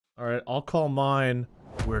All right, I'll call mine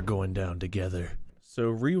We're Going Down Together. So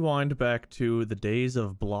rewind back to the days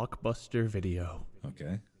of Blockbuster Video.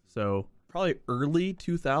 Okay. So probably early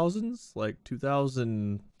 2000s, like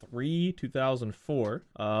 2003, 2004.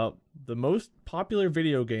 The most popular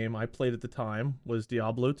video game I played at the time was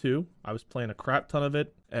Diablo 2. I was playing a crap ton of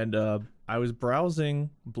it, and I was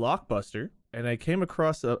browsing Blockbuster, and I came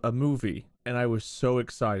across a movie, and I was so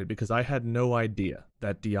excited because I had no idea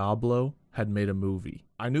that Diablo had made a movie.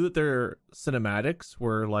 I knew that their cinematics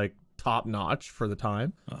were like top notch for the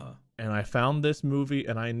time. And I found this movie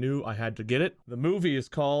and I knew I had to get it. The movie is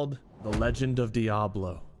called The Legend of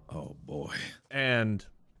Diablo. Oh boy. And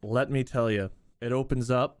let me tell you, it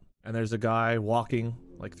opens up and there's a guy walking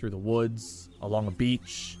like through the woods, along a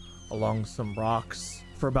beach, along some rocks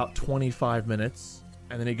for about 25 minutes.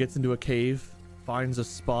 And then he gets into a cave, finds a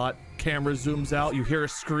spot, camera zooms out, you hear a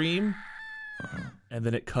scream. And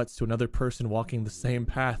then it cuts to another person walking the same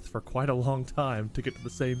path for quite a long time to get to the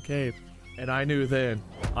same cave. And I knew then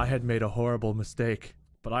I had made a horrible mistake.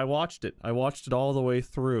 But I watched it. I watched it all the way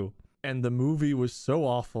through. And the movie was so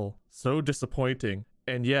awful, so disappointing.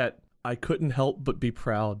 And yet, I couldn't help but be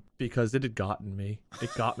proud because it had gotten me.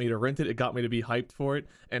 It got me to rent it. It got me to be hyped for it.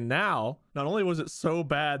 And now, not only was it so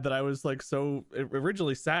bad that I was like so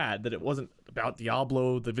originally sad that it wasn't about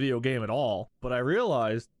Diablo, the video game at all, but I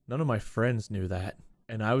realized none of my friends knew that.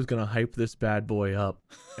 And I was going to hype this bad boy up,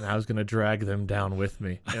 and I was going to drag them down with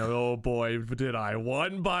me. And oh boy, did I.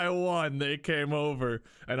 One by one, they came over,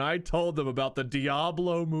 and I told them about the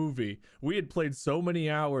Diablo movie. We had played so many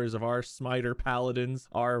hours of our Smiter Paladins,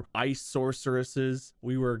 our Ice Sorceresses.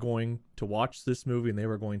 We were going to watch this movie, and they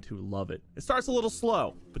were going to love it. It starts a little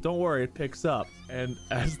slow, but don't worry, it picks up. And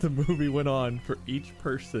as the movie went on, for each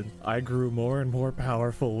person, I grew more and more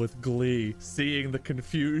powerful with glee, seeing the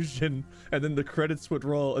confusion, and then the credits would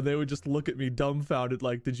roll, and they would just look at me dumbfounded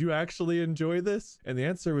like, did you actually enjoy this? And the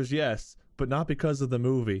answer was yes, but not because of the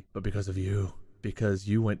movie, but because of you. Because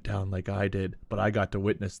you went down like I did, but I got to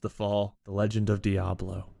witness the fall. The Legend of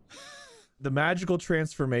Diablo. The magical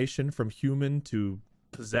transformation from human to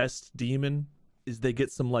possessed demon is they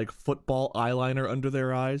get some like football eyeliner under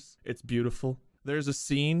their eyes. It's beautiful. There's a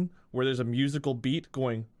scene where there's a musical beat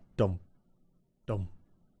going dum, dum,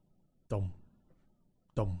 dum,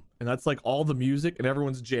 dum. And that's like all the music and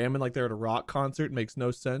everyone's jamming like they're at a rock concert. It makes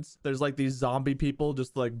no sense. There's like these zombie people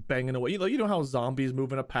just like banging away. You know how zombies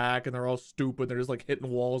move in a pack and they're all stupid. They're just like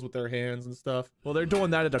hitting walls with their hands and stuff. Well, they're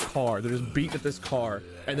doing that at a car. They're just beating at this car.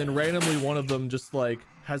 And then randomly one of them just like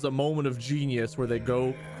has a moment of genius where they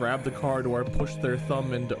go grab the car door, push their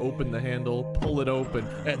thumb in to open the handle, pull it open,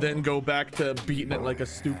 and then go back to beating it like a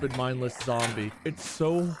stupid mindless zombie. It's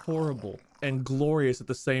so horrible and glorious at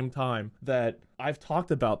the same time that I've talked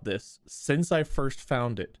about this since I first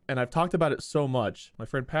found it. And I've talked about it so much. My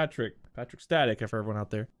friend Patrick Static, for everyone out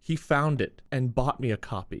there, he found it and bought me a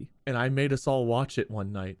copy. And I made us all watch it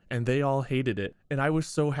one night and they all hated it. And I was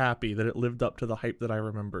so happy that it lived up to the hype that I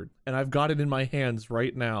remembered. And I've got it in my hands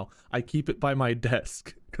right now. I keep it by my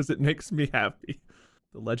desk because it makes me happy.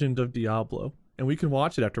 The Legend of Diablo. And we can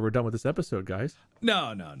watch it after we're done with this episode, guys.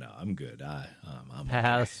 No, I'm good. I'm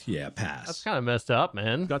pass. Okay. Yeah, pass. That's kind of messed up,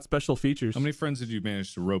 man. Got special features. How many friends did you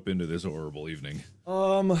manage to rope into this horrible evening?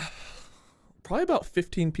 Probably about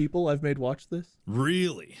 15 people I've made watch this.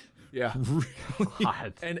 Really? Yeah. Really?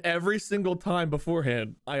 God. And every single time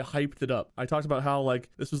beforehand, I hyped it up. I talked about how like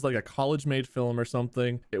this was like a college-made film or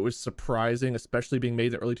something. It was surprising, especially being made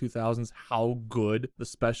in the early 2000s, how good the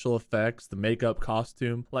special effects, the makeup,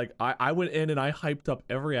 costume. Like I went in and I hyped up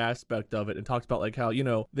every aspect of it and talked about like how, you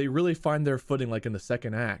know, they really find their footing like in the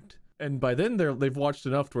second act. And by then they've watched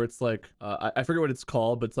enough where it's like, I forget what it's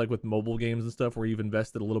called, but it's like with mobile games and stuff where you've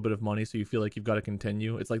invested a little bit of money so you feel like you've got to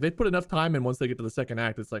continue. It's like they put enough time in once they get to the second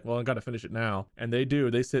act. It's like, well, I got to finish it now. And they do.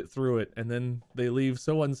 They sit through it and then they leave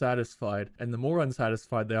so unsatisfied. And the more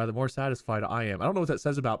unsatisfied they are, the more satisfied I am. I don't know what that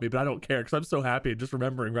says about me, but I don't care because I'm so happy just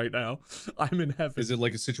remembering right now. I'm in heaven. Is it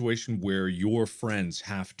like a situation where your friends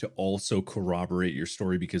have to also corroborate your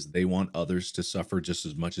story because they want others to suffer just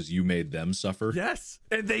as much as you made them suffer? Yes.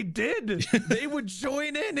 And they did. They would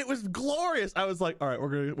join in. It was glorious. I was like, all right,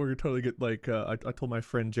 we're gonna totally get like I told my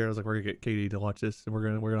friend Jared, I was like, we're gonna get Katie to watch this and we're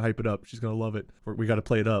gonna hype it up. She's gonna love it. We got to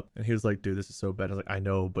play it up. And he was like, dude, this is so bad. I was like, I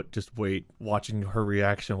know, but just wait. Watching her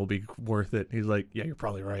reaction will be worth it. He's like, yeah, you're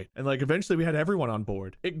probably right. And like eventually we had everyone on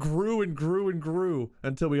board. It grew and grew and grew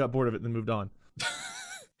until we got bored of it and then moved on.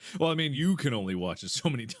 Well, I mean, you can only watch it so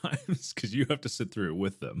many times because you have to sit through it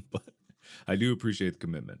with them, but I do appreciate the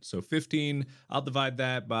commitment. So 15, I'll divide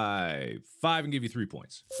that by 5 and give you 3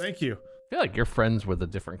 points. Thank you. I feel like you're friends with a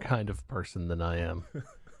different kind of person than I am.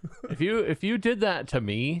 If you did that to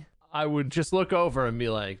me, I would just look over and be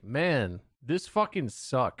like, man, this fucking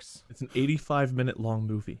sucks. It's an 85-minute long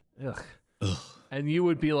movie. Ugh. Ugh. And you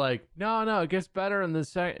would be like, no, it gets better in the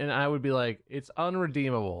second. And I would be like, it's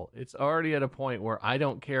unredeemable. It's already at a point where I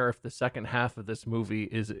don't care if the second half of this movie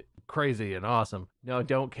is crazy and awesome. No,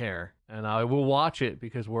 don't care. And I will watch it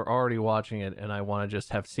because we're already watching it and I want to just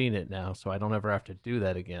have seen it now so I don't ever have to do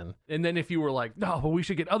that again. And then if you were like, no, but we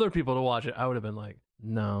should get other people to watch it, I would have been like,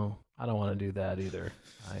 no, I don't want to do that either.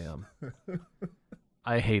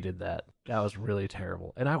 I hated that. That was really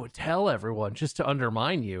terrible. And I would tell everyone just to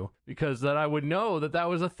undermine you because then I would know that that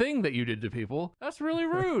was a thing that you did to people. That's really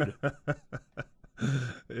rude.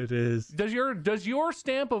 It is. Does your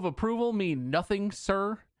stamp of approval mean nothing,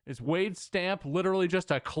 sir? Is Wade's stamp literally just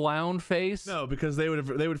a clown face? No, because they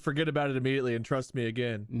would forget about it immediately and trust me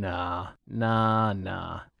again. Nah.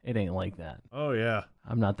 It ain't like that. Oh yeah.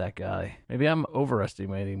 I'm not that guy. Maybe I'm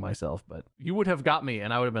overestimating myself, but you would have got me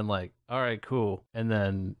and I would have been like, all right, cool. And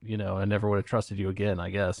then, I never would have trusted you again, I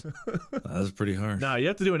guess. That was pretty harsh. Nah, you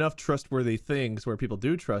have to do enough trustworthy things where people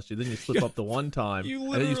do trust you. Then you slip up the one time,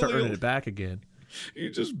 and then you start earning it back again. You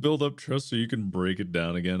just build up trust so you can break it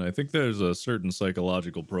down again. I think there's a certain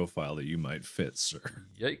psychological profile that you might fit, sir.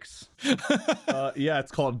 Yikes. Yeah,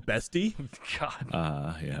 it's called bestie.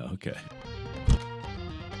 God. Yeah, okay.